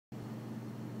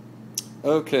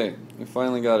Okay, we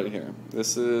finally got it here.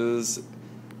 This is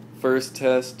first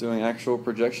test doing actual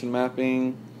projection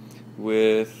mapping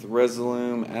with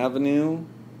Resolume Avenue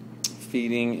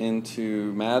feeding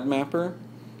into Madmapper.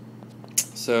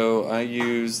 So I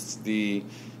used the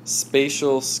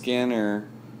spatial scanner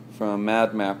from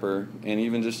Madmapper, and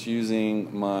even just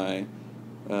using my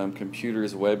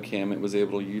computer's webcam, it was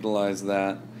able to utilize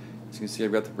that. As you can see,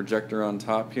 I've got the projector on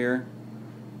top here,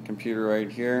 computer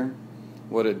right here.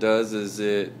 What it does is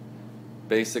it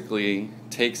basically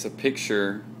takes a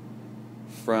picture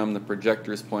from the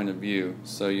projector's point of view.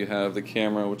 So you have the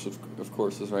camera, which of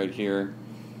course is right here,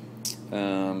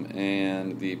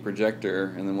 and the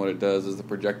projector, and then what it does is the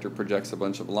projector projects a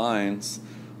bunch of lines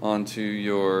onto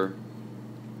your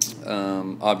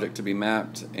object to be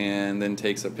mapped, and then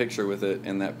takes a picture with it,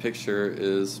 and that picture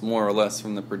is more or less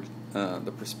from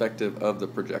the perspective of the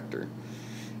projector.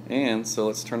 And so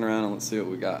let's turn around and let's see what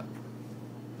we got.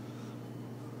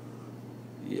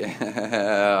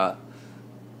 Yeah.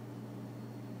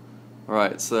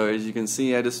 Alright, so as you can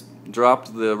see, I just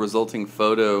dropped the resulting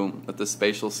photo that the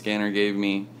spatial scanner gave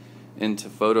me into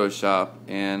Photoshop,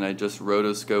 and I just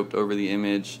rotoscoped over the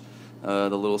image, the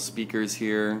little speakers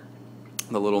here,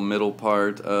 the little middle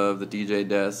part of the DJ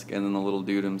desk, and then the little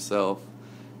dude himself.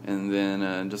 And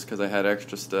then just because I had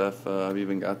extra stuff, I've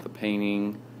even got the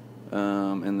painting,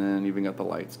 and then even got the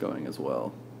lights going as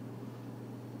well.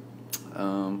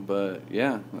 But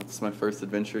yeah, that's my first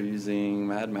adventure using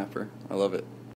Madmapper. I love it.